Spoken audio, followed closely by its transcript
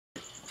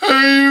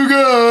Hey, you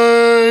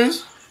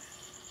guys!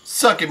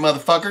 Suck it,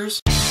 motherfuckers!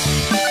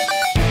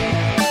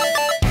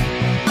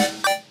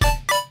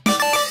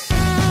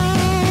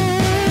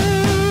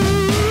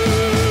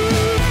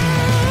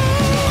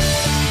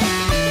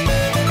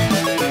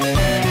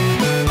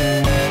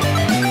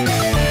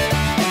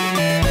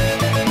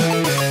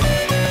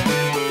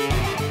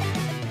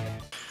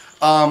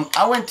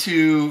 I went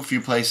to a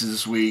few places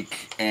this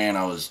week and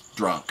I was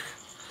drunk.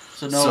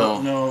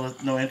 So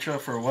no intro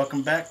for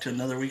welcome back to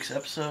another week's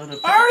episode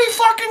of... I already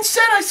fucking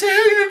said, I said,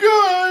 hey, you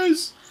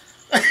guys!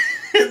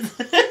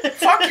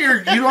 Fuck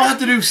you don't have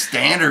to do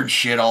standard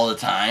shit all the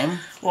time.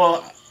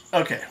 Well,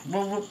 okay.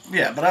 Well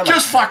yeah, but I like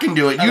just fucking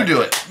do it. You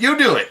do it. You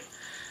do it.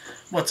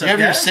 What's up, you have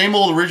guys? your same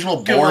old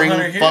original boring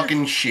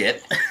fucking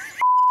shit.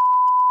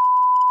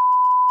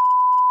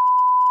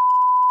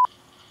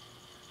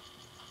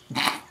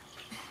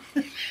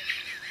 And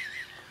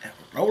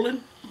we're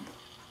rolling.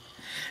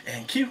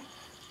 And cue.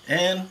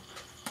 And...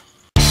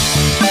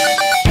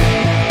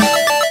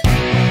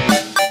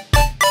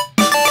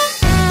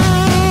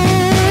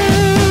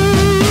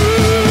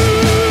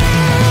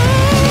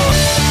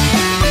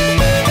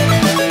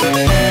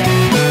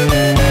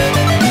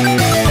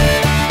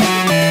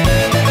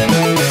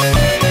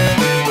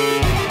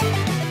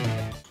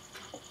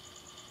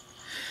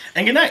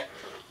 and good night.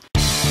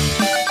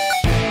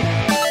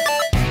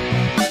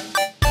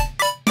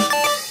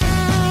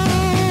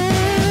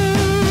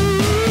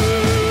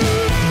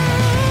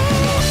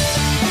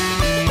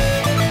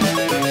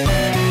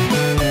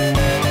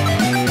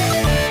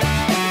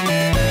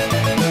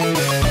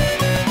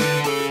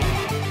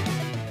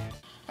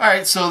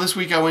 Alright, so this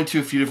week I went to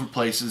a few different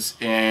places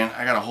and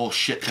I got a whole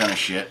shit ton of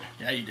shit.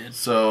 Yeah, you did.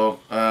 So,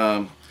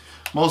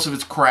 most of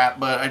it's crap,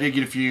 but I did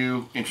get a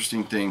few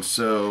interesting things,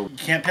 so... You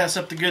can't pass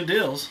up the good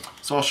deals.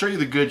 So I'll show you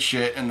the good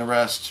shit and the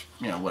rest,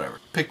 you know, whatever.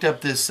 Picked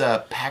up this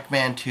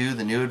Pac-Man 2,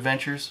 The New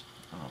Adventures.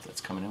 I don't know if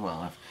that's coming in well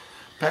enough.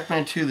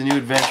 Pac-Man 2, The New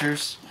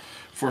Adventures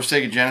for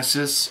Sega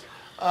Genesis,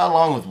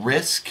 along with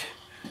Risk.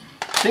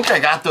 I think I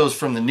got those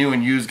from the new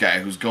and used guy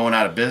who's going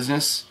out of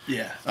business.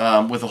 Yeah.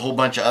 With a whole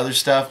bunch of other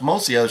stuff.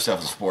 Most of the other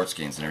stuff is sports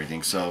games and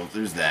everything, so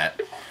there's that.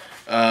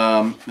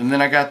 And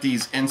then I got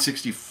these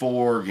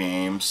N64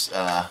 games.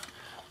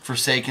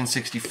 Forsaken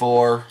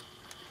 64.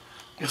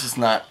 I guess it's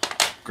not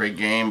a great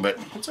game, but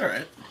it's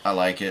alright. I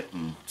like it,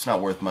 and it's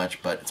not worth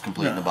much, but it's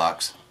complete in the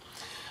box.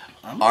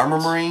 Armor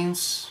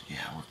Marines.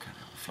 Yeah, we're kind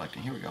of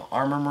reflecting. Here we go.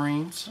 Armor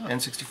Marines,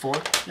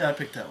 N64. Yeah, I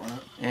picked that one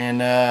up.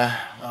 And oh,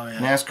 yeah.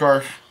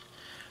 NASCAR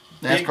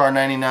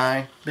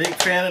 99. Big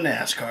fan of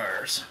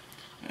NASCARs.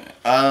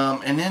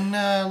 And then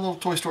a little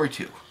Toy Story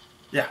 2.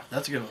 Yeah,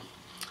 that's a good one.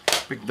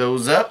 Picked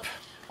those up.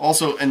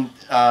 Also, and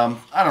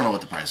I don't know what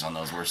the price on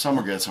those were. Some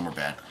were good, some were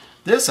bad.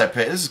 This I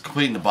paid. This is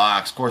complete in the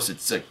box. Of course,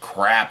 it's a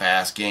crap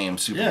ass game,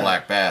 Super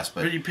Black Bass.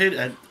 But you paid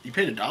 $1,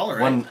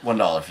 right?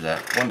 $1 for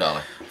that.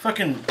 $1.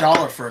 Fucking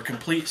 $1 for a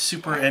complete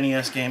Super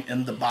NES game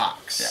in the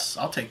box.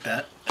 Yeah. I'll take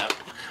that. Yep.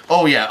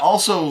 Oh yeah.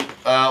 Also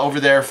over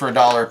there for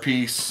 $1 a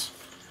piece,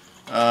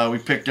 we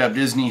picked up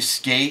Disney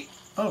Skate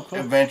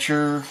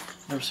Adventure.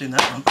 Never seen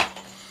that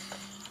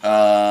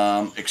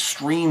one.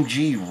 Extreme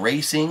G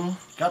Racing.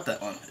 Got that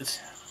one.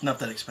 It's not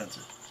that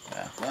expensive.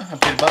 Yeah. Well, I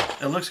paid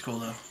 $1. It looks cool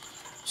though.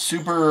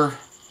 Super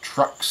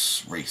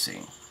Trucks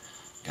Racing.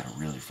 Gotta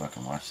really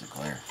fucking watch the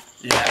glare.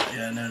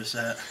 Yeah, I noticed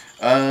that.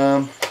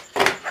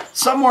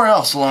 Somewhere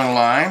else along the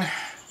line,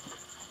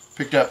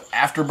 picked up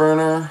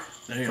Afterburner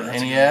for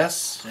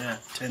NES. Yeah,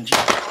 10G.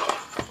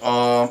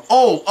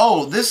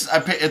 This I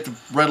paid at the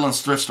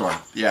Redlands thrift store.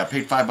 Yeah, I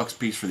paid $5 a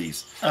piece for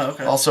these. Oh,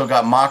 okay. Also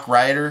got Mock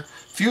Rider. A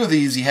few of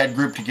these he had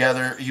grouped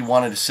together. He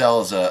wanted to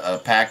sell as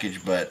a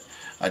package, but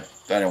I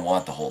didn't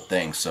want the whole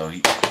thing, so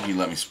he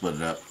let me split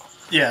it up.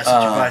 Yeah,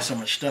 since you buy so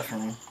much stuff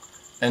from him.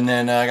 And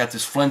then I got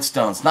this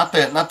Flintstones, not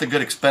the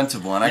good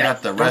expensive one. I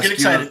got the Rescue. Get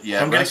excited. Yeah,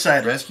 don't get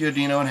excited. Rescue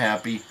Dino and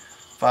Happy,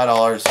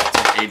 $5. It's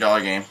an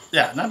 $8 game.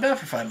 Yeah, not bad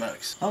for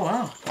 $5. Oh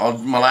wow.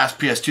 My last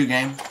PS2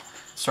 game,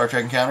 Star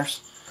Trek Encounters.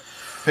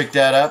 Picked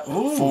that up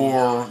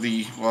for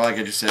the like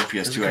I just said,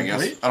 PS2. I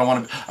guess I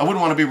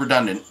wouldn't want to be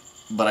redundant,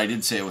 but I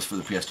did say it was for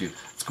the PS2.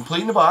 It's complete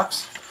in the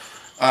box.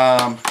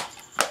 I'm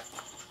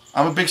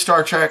a big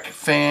Star Trek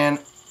fan.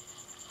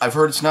 I've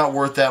heard it's not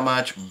worth that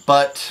much,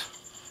 but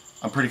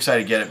I'm pretty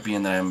excited to get it,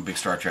 being that I'm a big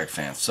Star Trek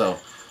fan. So,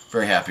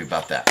 very happy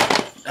about that.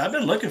 I've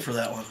been looking for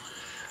that one.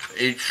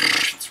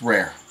 It's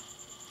rare.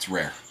 It's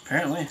rare.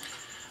 Apparently.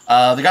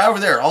 The guy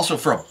over there, also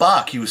for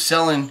 $1, he was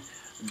selling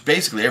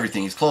basically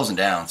everything. He's closing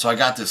down. So I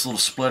got this little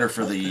splitter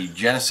for the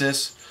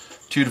Genesis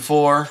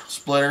 2-to-4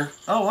 splitter.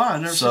 Oh wow,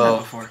 I've never seen that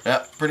before.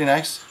 Yeah, pretty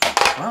nice.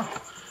 Wow.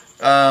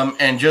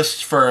 And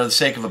just for the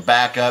sake of a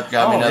backup,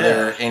 got me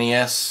another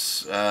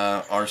NES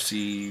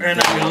RC.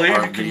 And I believe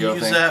you can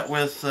use that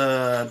with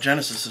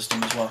Genesis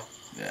system as well.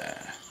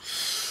 Yeah.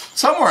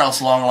 Somewhere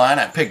else along the line,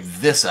 I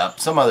picked this up.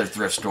 Some other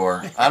thrift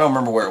store. I don't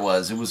remember where it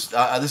was. It was.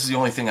 This is the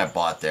only thing I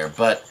bought there.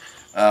 But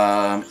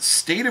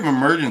State of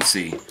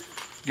Emergency.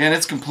 Again,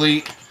 it's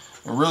complete.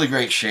 In really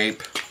great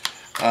shape.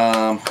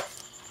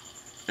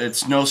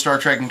 It's no Star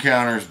Trek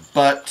Encounters,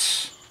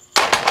 but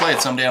play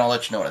it someday and I'll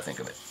let you know what I think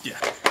of it. Yeah.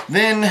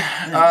 Then,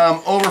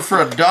 over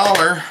for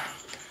 $1,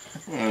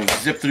 I'm going to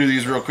zip through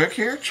these real quick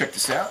here. Check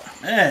this out.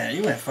 Man,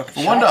 you went fucking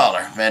For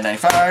 $1, Madden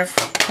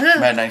 95,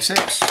 Madden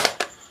 96,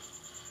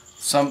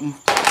 something,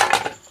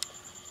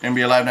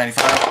 NBA Live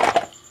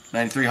 95,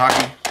 93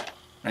 hockey,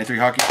 93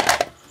 hockey,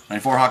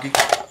 94 hockey,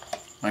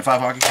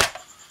 95 hockey,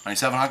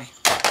 97 hockey.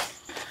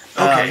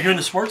 Okay, you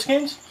into sports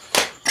games?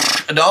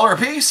 $1 a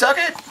piece, suck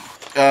it.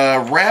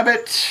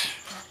 Rabbit,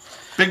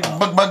 Big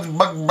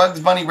Bugs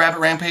Bunny Rabbit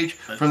Rampage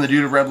from the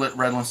dude of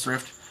Redlands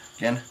Thrift.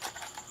 Again,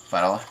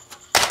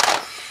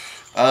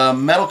 $5.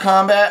 Metal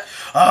Combat.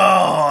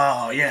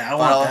 Oh, yeah, I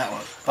want that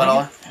one.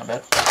 $5, not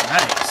bad.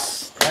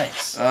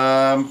 Nice.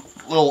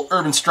 Little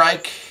Urban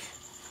Strike.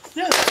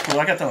 Yeah, that's cool.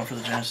 I got that one for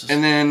the Genesis.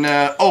 And then,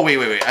 oh, wait.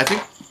 I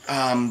think,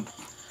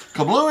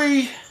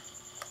 Kablooey,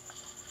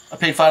 I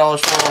paid $5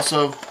 for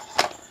also.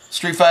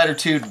 Street Fighter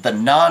 2, the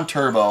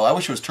non-turbo. I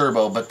wish it was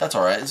turbo, but that's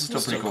alright. This is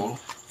still pretty cool.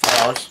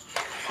 $5.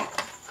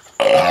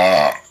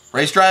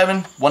 Race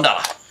driving,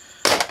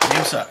 $1.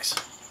 Game sucks.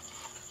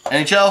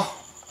 NHL,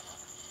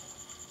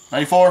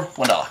 94,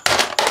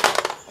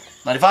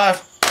 $1.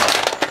 95.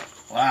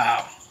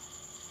 Wow.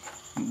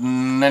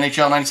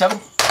 NHL 97,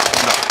 $1.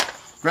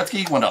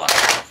 Gretzky, $1.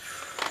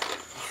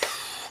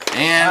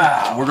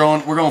 And we're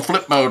going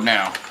flip mode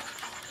now.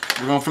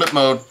 We're going flip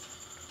mode.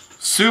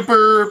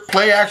 Super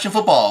Play Action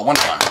Football,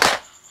 $1.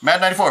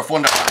 Madden 94,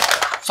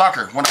 $1.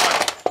 Soccer, $1.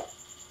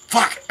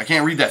 Fuck, I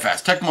can't read that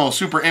fast. Tecmo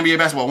Super NBA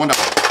Basketball, $1.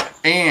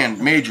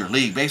 And Major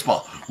League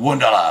Baseball, $1.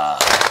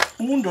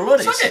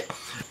 $1. Suck it.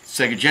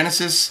 Sega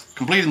Genesis,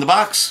 complete in the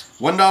box,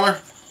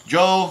 $1.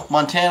 Joe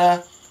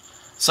Montana,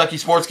 sucky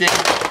sports game.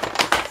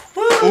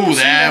 Ooh,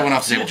 that went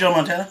off the table. Joe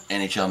Montana.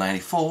 NHL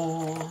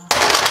 94,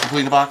 complete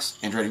in the box.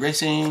 Andretti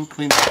Racing,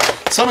 complete in the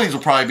box. Some of these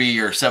will probably be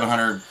your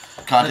 700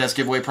 contest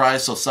giveaway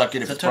prize, so suck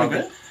it if it's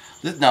broken.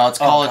 No, it's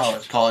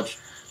college.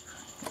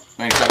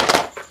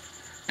 97.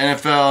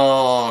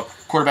 NFL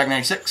quarterback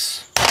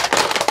 96.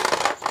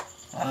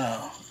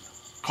 Wow.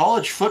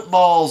 College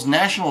football's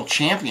national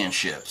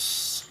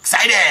championships.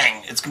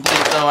 Exciting! It's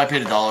complete though. I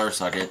paid $1.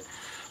 Suck it.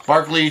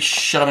 Barkley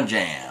Shut Up and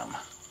Jam.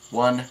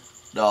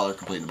 $1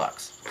 complete in the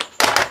box.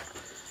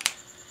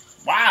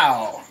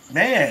 Wow,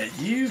 man,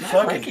 you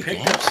fucking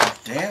picked up some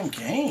damn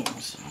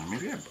games.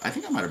 Maybe I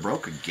think I might have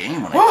broke a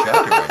game when I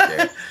checked it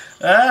right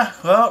there.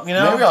 Well, you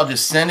know. Maybe I'll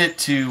just send it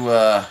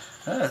to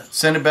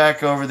send it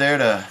back over there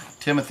to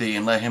Timothy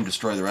and let him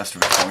destroy the rest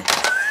of it for me.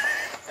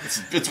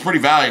 It's pretty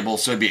valuable,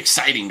 so it'd be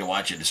exciting to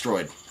watch it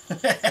destroyed.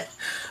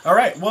 All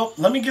right, well,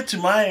 let me get to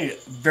my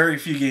very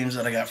few games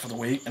that I got for the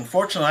week.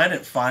 Unfortunately, I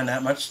didn't find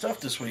that much stuff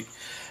this week.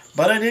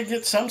 But I did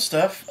get some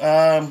stuff.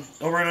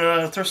 Over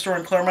at a thrift store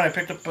in Claremont, I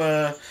picked up,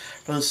 for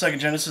the Sega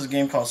Genesis, a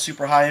game called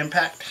Super High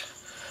Impact,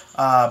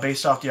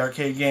 based off the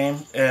arcade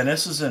game. And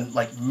this is in,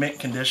 like, mint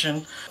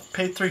condition.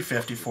 Paid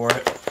 $3.50 for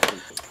it.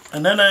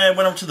 And then I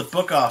went up to the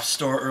Book Off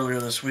store earlier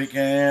this week,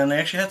 and they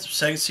actually had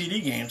some Sega CD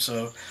games,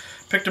 so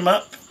picked them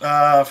up.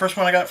 First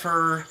one I got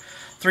for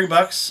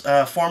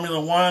 $3,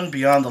 Formula 1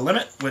 Beyond the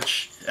Limit,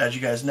 which, as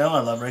you guys know, I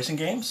love racing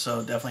games,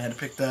 so definitely had to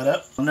pick that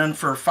up. And then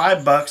for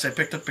 $5, I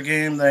picked up a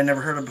game that I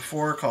never heard of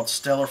before called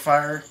Stellar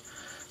Fire.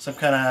 Some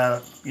kind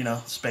of, you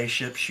know,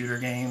 spaceship shooter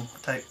game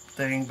type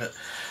thing, but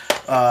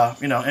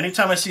you know,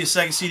 anytime I see a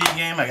Sega CD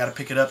game, I got to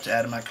pick it up to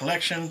add to my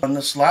collection. On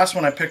this last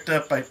one I picked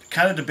up, I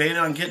kind of debated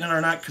on getting it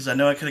or not because I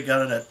know I could have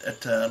got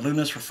it at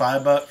Luna's for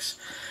 $5.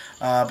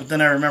 But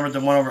then I remembered the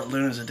one over at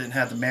Luna's that didn't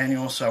have the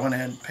manual, so I went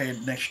ahead and paid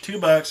an extra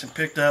 $2 and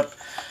picked up.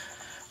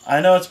 I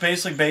know it's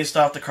basically based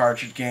off the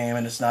cartridge game,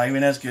 and it's not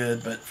even as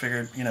good, but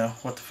figured, you know,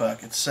 what the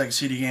fuck. It's a Sega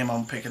CD game, I'm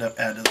going to pick it up,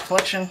 add to the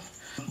collection.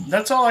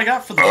 That's all I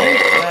got for the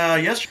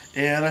day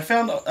yesterday. And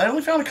I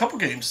only found a couple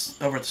games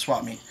over at the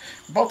swap meet.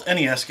 Both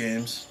NES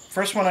games.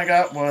 First one I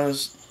got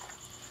was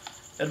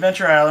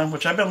Adventure Island,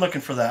 which I've been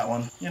looking for that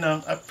one. You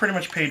know, I pretty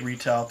much paid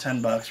retail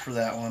 $10 for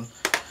that one.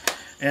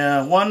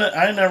 And one that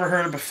I never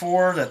heard of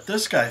before that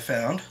this guy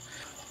found,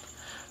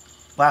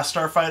 Last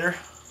Starfighter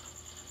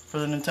for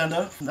the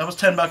Nintendo. That was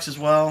 $10 as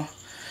well.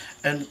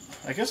 And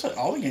I guess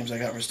all the games I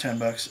got was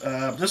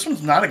 $10. This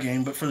one's not a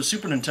game, but for the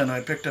Super Nintendo,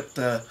 I picked up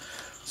the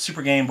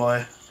Super Game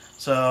Boy.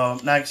 So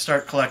now I can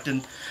start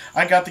collecting.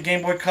 I got the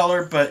Game Boy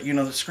Color, but you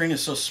know the screen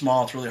is so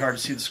small, it's really hard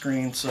to see the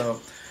screen.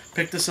 So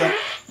pick this up.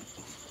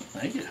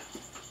 Thank you.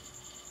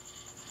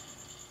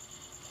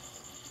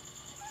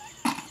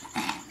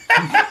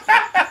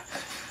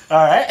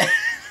 All right.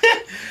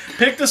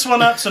 Pick this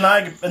one up, so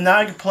now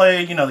I can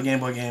play, you know, the Game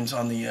Boy games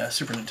on the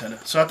Super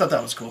Nintendo. So I thought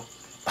that was cool.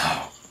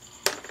 Oh.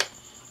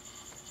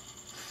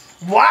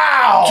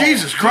 Wow!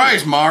 Jesus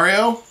Christ,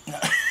 Mario!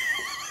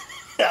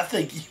 I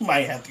think you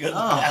might have to go to the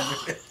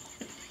bathroom.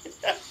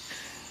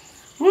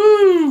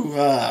 Woo!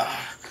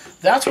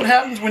 That's what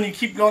happens when you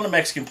keep going to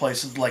Mexican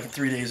places like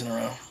 3 days in a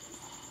row.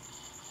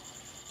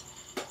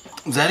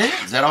 Is that it?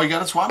 Is that all you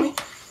got at swap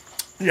meet?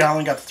 Yeah, I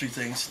only got the 3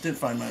 things. Didn't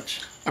find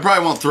much. I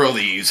probably won't throw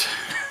these.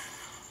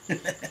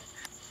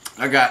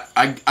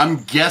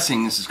 I'm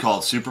guessing this is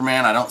called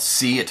Superman. I don't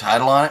see a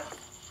title on it.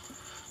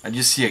 I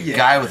just see a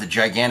guy with a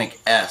gigantic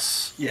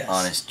S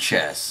on his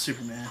chest.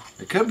 Superman.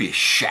 It could be a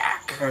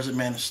Shaq. Or is it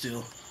Man of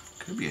Steel?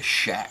 Could be a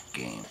Shaq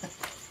game.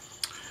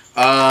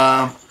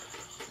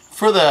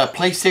 For the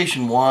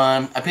PlayStation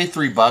 1, I paid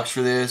 $3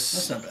 for this.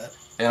 That's not bad.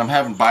 And I'm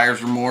having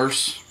buyer's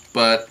remorse,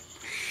 but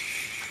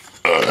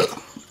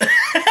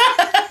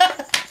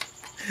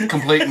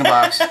complete in the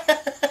box.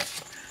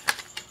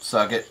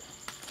 Suck it.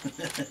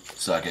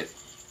 Suck it.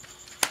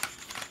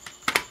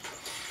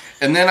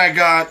 And then I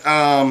got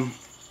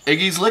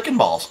Iggy's Licking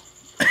Balls.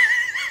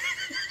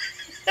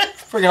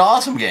 Freaking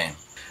awesome game.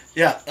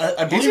 Yeah,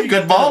 I believe he's a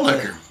good ball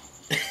licker.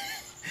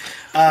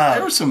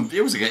 There was some.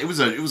 It was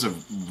a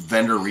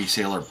vendor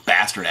reseller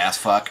bastard ass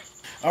fuck.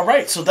 All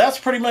right, so that's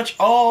pretty much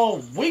all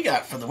we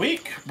got for the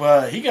week.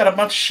 But he got a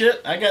bunch of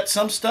shit. I got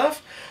some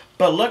stuff,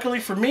 but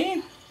luckily for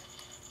me,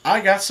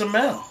 I got some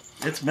mail.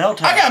 It's mail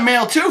time. I got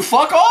mail too.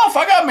 Fuck off.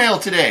 I got mail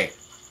today.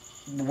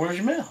 Where's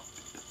your mail?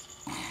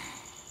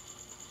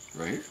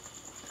 Right here.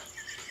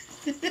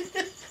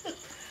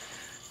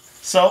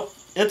 So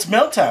it's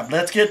mail time.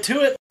 Let's get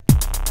to it.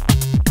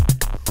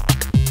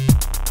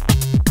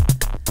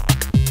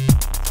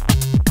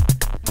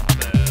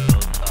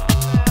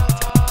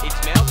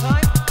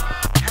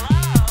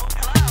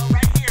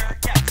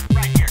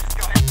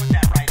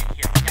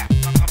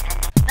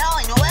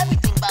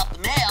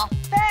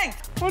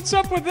 What's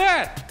up with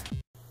that?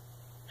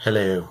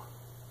 Hello.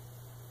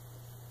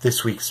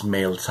 This week's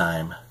mail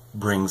time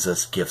brings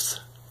us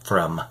gifts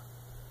from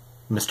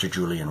Mr.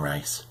 Julian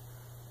Rice,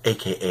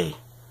 aka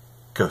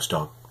Ghost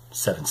Dog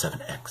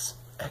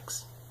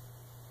 77XX,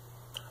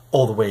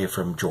 all the way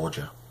from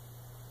Georgia.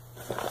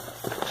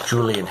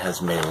 Julian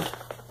has mailed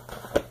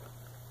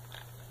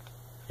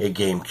a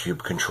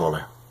GameCube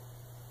controller,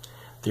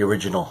 the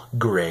original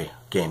gray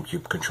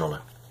GameCube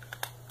controller.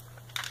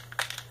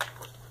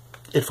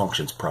 It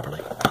functions properly.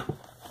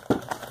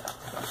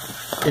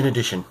 In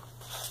addition,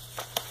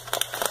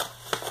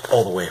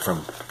 all the way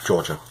from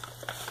Georgia,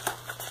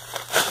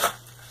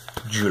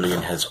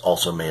 Julian has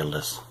also mailed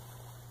us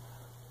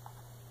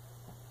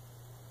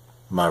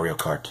Mario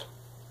Kart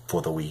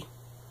for the Wii.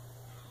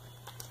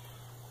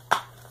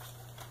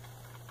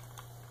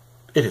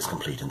 It is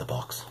complete in the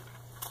box.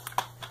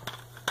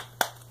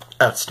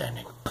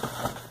 Outstanding.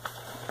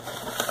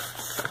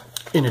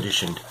 In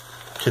addition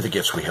to the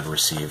gifts we have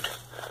received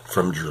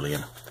from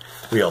Julian,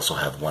 we also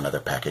have one other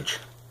package.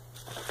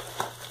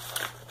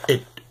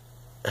 It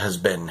has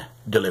been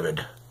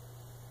delivered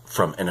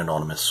from an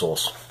anonymous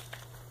source.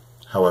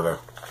 However,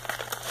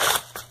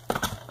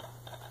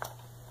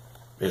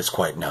 it is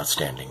quite an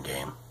outstanding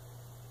game.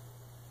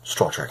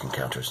 Star Trek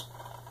Encounters.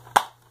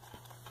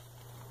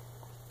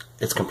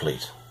 It's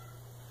complete.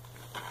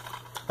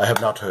 I have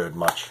not heard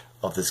much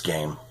of this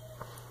game.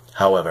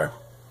 However,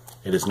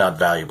 it is not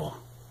valuable.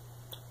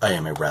 I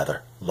am a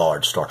rather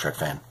large Star Trek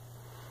fan,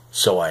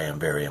 so I am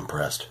very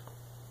impressed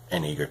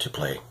and eager to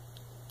play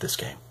this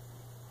game.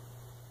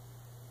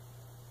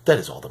 That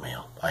is all the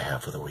mail I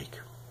have for the week.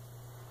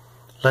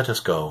 Let us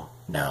go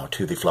now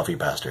to the fluffy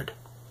bastard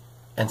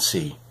and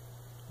see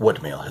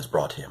what mail has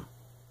brought him.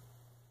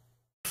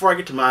 Before I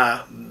get to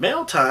my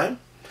mail time,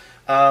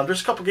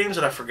 there's a couple games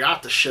that I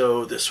forgot to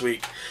show this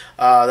week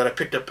that I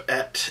picked up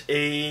at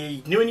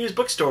a new and used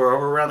bookstore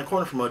over around the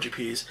corner from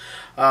OGP's.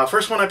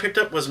 First one I picked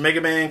up was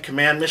Mega Man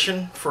Command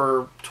Mission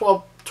for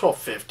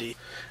 $12.50.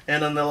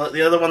 And then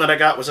the other one that I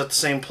got was at the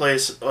same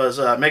place was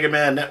Mega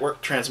Man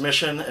Network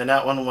Transmission, and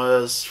that one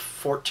was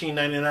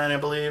 $14.99, I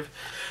believe.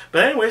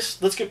 But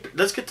anyways, let's get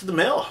to the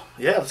mail.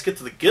 Yeah, let's get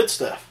to the good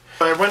stuff.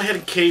 I went ahead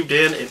and caved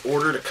in and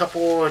ordered a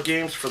couple of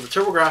games for the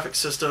TurboGrafx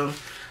system,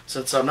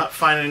 since I'm not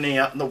finding any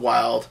out in the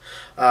wild.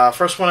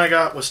 First one I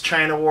got was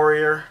China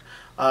Warrior.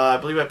 I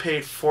believe I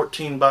paid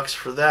 $14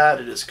 for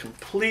that. It is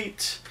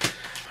complete.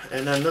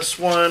 And then this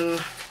one,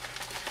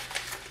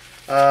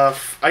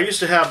 I used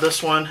to have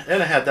this one,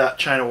 and I had that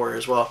China Warrior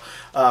as well.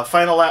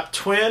 Final Lap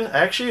Twin. I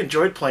actually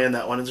enjoyed playing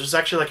that one. There's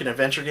actually like an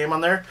adventure game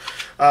on there.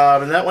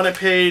 And that one I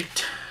paid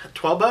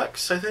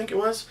 $12, I think it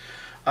was.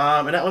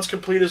 And that one's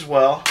complete as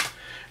well.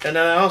 And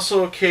then I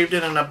also caved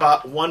in and I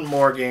bought one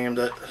more game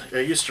that I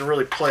used to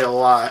really play a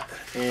lot,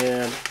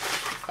 and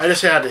I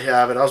just had to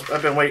have it.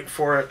 I've been waiting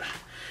for it,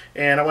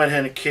 and I went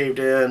ahead and caved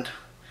in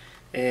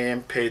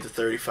and paid the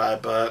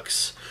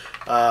 $35.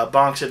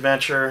 Bonk's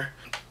Adventure.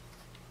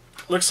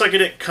 Looks like it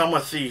didn't come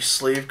with the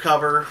sleeve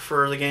cover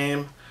for the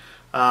game,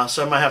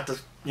 so I might have to,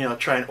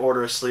 try and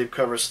order a sleeve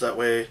cover so that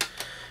way,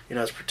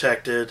 it's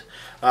protected.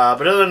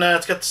 But other than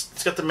that,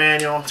 it's got the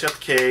manual, it's got the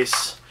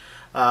case.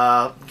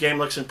 Game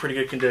looks in pretty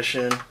good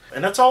condition,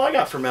 and that's all I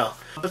got for mail.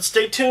 But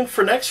stay tuned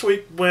for next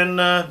week when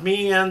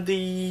me and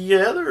the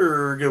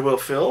other Goodwill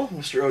Phil,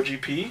 Mr.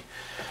 OGP,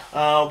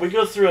 we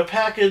go through a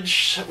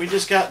package that we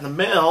just got in the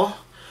mail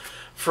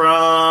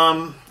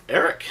from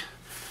Eric.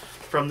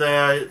 From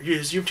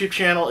his YouTube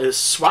channel is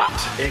SWAT,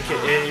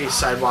 aka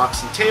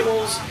Sidewalks and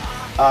Tables,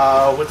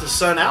 with his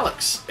son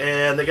Alex,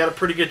 and they got a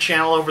pretty good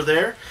channel over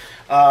there.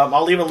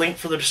 I'll leave a link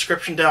for the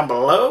description down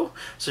below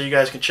so you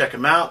guys can check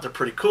them out. They're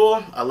pretty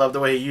cool. I love the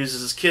way he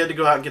uses his kid to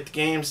go out and get the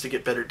games to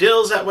get better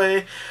deals that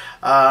way.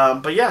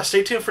 But yeah,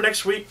 stay tuned for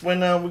next week when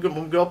we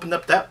go open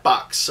up that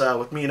box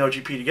with me and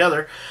OGP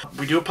together.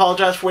 We do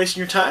apologize for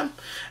wasting your time.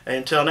 And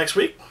until next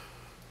week,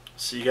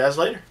 see you guys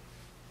later.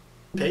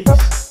 Peace.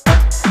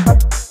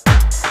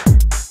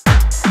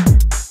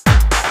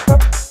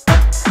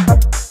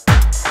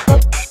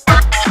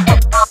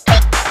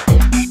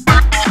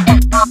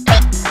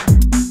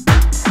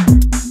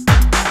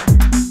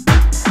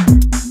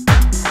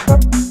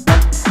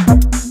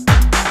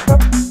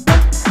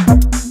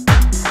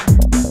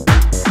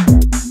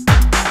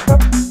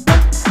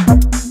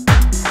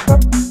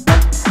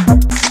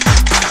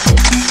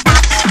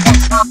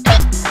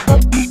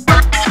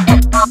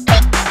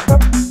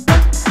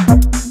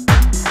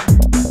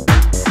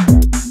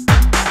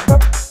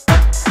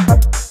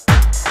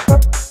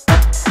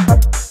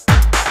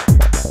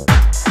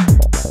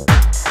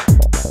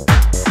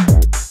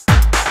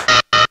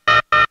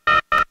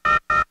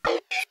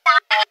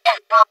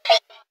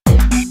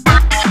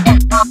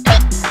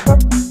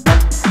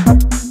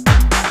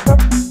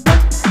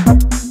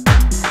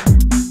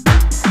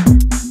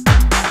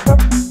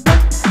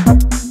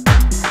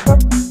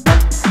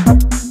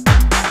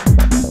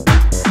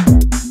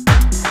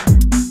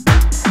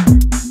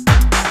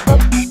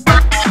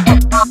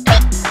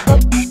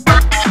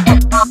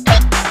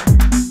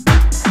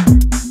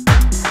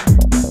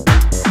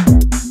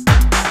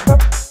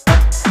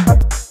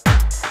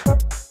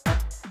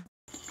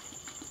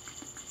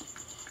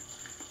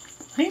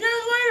 See you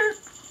guys later.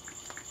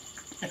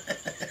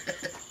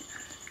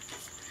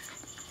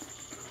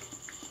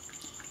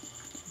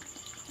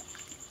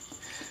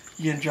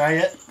 You gonna dry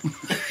it?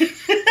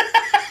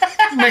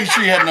 Make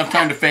sure you had enough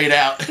time to fade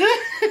out.